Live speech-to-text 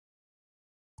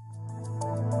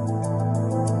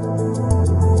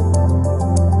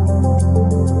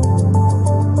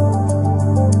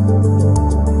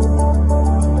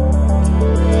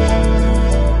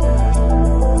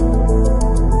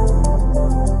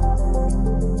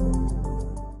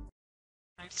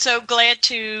So glad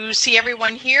to see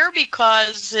everyone here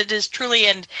because it is truly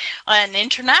an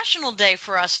international day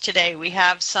for us today. We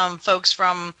have some folks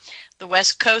from the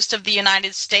west coast of the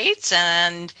United States,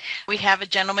 and we have a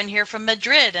gentleman here from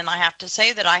Madrid, and I have to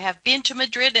say that I have been to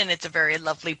Madrid, and it's a very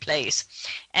lovely place.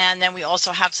 And then we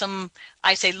also have some,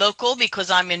 I say local because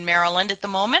I'm in Maryland at the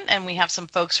moment, and we have some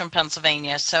folks from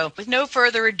Pennsylvania. So with no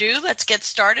further ado, let's get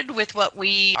started with what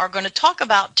we are going to talk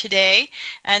about today,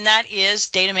 and that is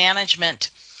data management.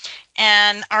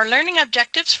 And our learning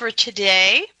objectives for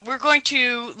today, we're going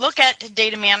to look at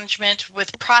data management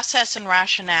with process and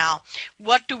rationale.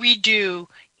 What do we do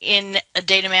in a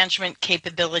data management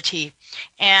capability?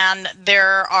 And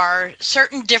there are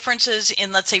certain differences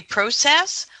in, let's say,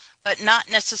 process, but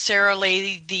not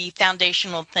necessarily the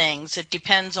foundational things. It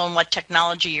depends on what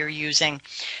technology you're using.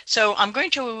 So I'm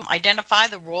going to identify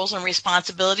the roles and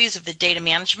responsibilities of the data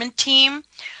management team.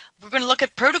 We're going to look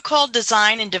at protocol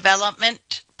design and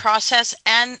development process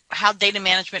and how data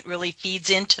management really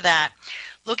feeds into that.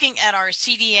 Looking at our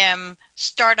CDM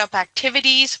startup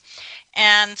activities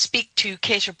and speak to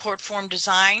case report form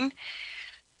design,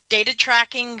 data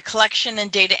tracking, collection,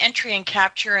 and data entry and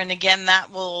capture. And again,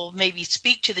 that will maybe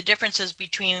speak to the differences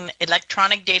between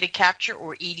electronic data capture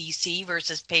or EDC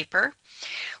versus paper.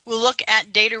 We'll look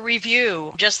at data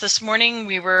review. Just this morning,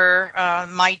 we were,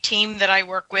 my team that I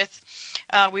work with,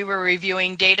 we were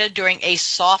reviewing data during a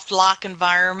soft lock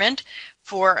environment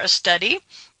for a study,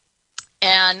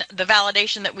 and the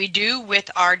validation that we do with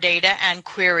our data and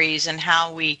queries and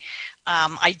how we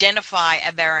identify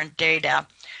aberrant data.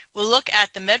 We'll look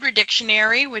at the MEDRA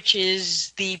dictionary, which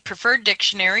is the preferred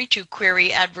dictionary to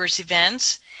query adverse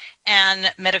events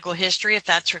and medical history if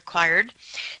that's required.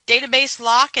 Database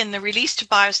lock and the release to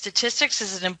biostatistics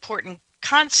is an important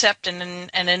concept and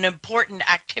an important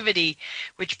activity,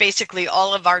 which basically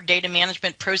all of our data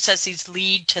management processes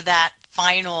lead to that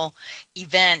final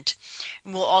event.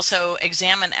 We'll also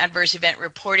examine adverse event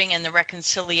reporting and the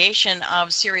reconciliation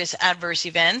of serious adverse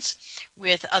events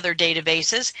with other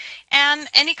databases, and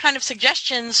any kind of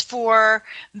suggestions for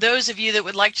those of you that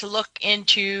would like to look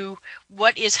into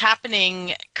what is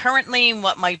happening currently and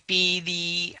what might be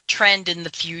the trend in the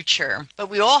future. But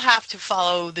we all have to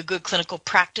follow the good clinical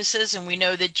practices, and we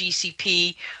know that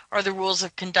GCP are the rules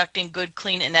of conducting good,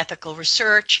 clean, and ethical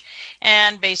research.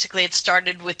 And basically it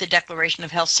started with the Declaration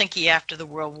of Helsinki after the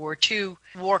World War II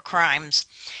war crimes.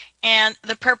 And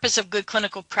the purpose of good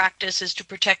clinical practice is to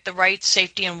protect the rights,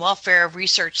 safety, and welfare of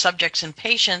research subjects and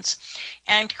patients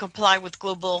and to comply with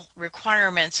global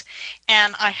requirements.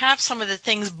 And I have some of the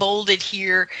things bolded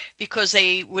here because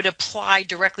they would apply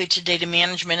directly to data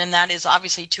management, and that is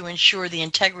obviously to ensure the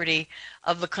integrity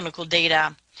of the clinical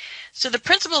data. So the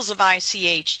principles of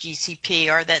ICH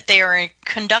GCP are that they are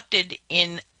conducted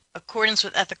in accordance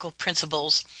with ethical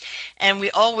principles, and we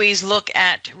always look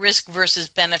at risk versus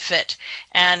benefit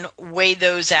and weigh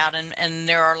those out, and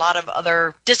there are a lot of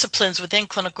other disciplines within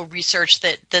clinical research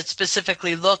that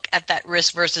specifically look at that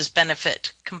risk versus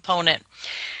benefit component.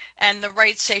 And the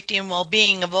rights, safety, and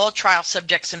well-being of all trial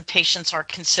subjects and patients are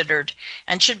considered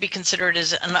and should be considered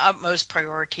as an utmost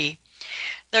priority.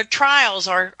 The trials,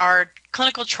 our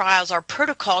clinical trials, our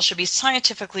protocol should be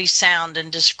scientifically sound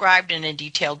and described in a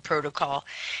detailed protocol.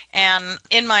 And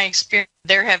in my experience,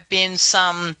 there have been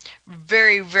some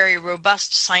very, very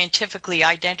robust scientifically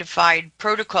identified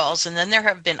protocols, and then there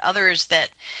have been others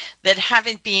that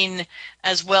haven't been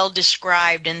as well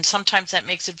described, and sometimes that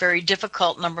makes it very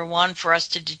difficult, number one, for us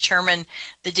to determine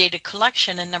the data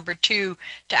collection, and number two,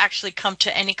 to actually come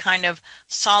to any kind of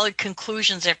solid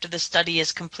conclusions after the study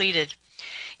is completed.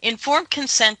 Informed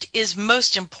consent is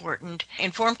most important.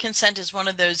 Informed consent is one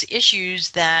of those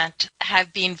issues that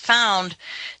have been found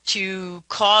to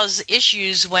cause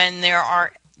issues when there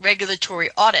are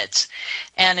regulatory audits.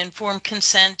 And informed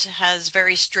consent has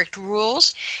very strict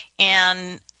rules,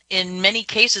 and in many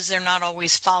cases they're not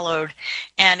always followed.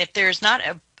 And if there's not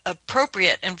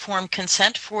appropriate informed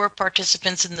consent for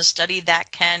participants in the study,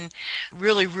 that can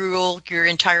really rule your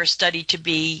entire study to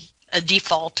be a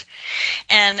default.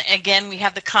 And again, we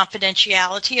have the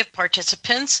confidentiality of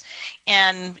participants,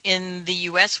 and in the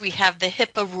US we have the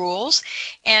HIPAA rules,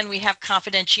 and we have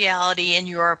confidentiality in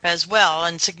Europe as well,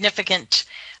 and significant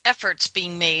efforts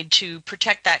being made to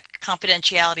protect that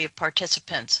confidentiality of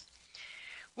participants.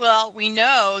 Well, we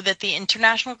know that the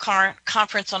International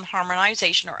Conference on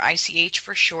Harmonization, or ICH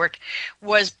for short,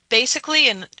 was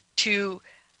basically to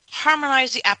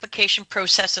harmonize the application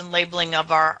process and labeling of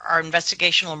our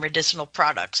investigational and medicinal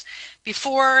products.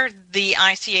 Before the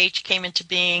ICH came into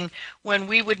being, when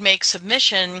we would make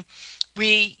submission,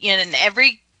 we, in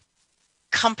every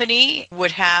company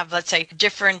would have, let's say,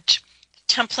 different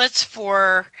templates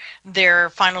for their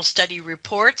final study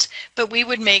reports, but we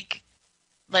would make,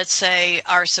 let's say,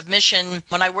 our submission.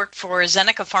 When I worked for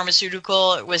Zeneca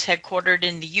Pharmaceutical, it was headquartered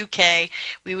in the UK.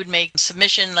 We would make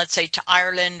submission, let's say, to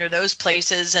Ireland or those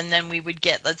places, and then we would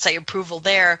get, let's say, approval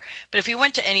there. But if we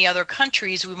went to any other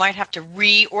countries, we might have to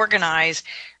reorganize,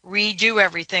 redo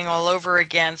everything all over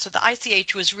again. So the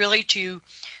ICH was really to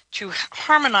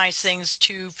harmonize things,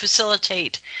 to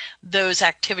facilitate those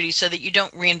activities so that you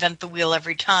don't reinvent the wheel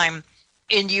every time.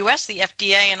 In the U.S., the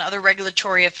FDA and other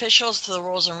regulatory officials, the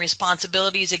roles and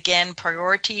responsibilities, again,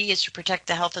 priority is to protect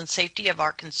the health and safety of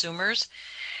our consumers,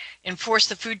 enforce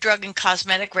the food, drug, and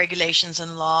cosmetic regulations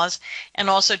and laws, and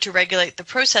also to regulate the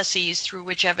processes through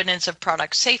which evidence of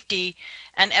product safety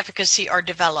and efficacy are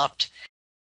developed.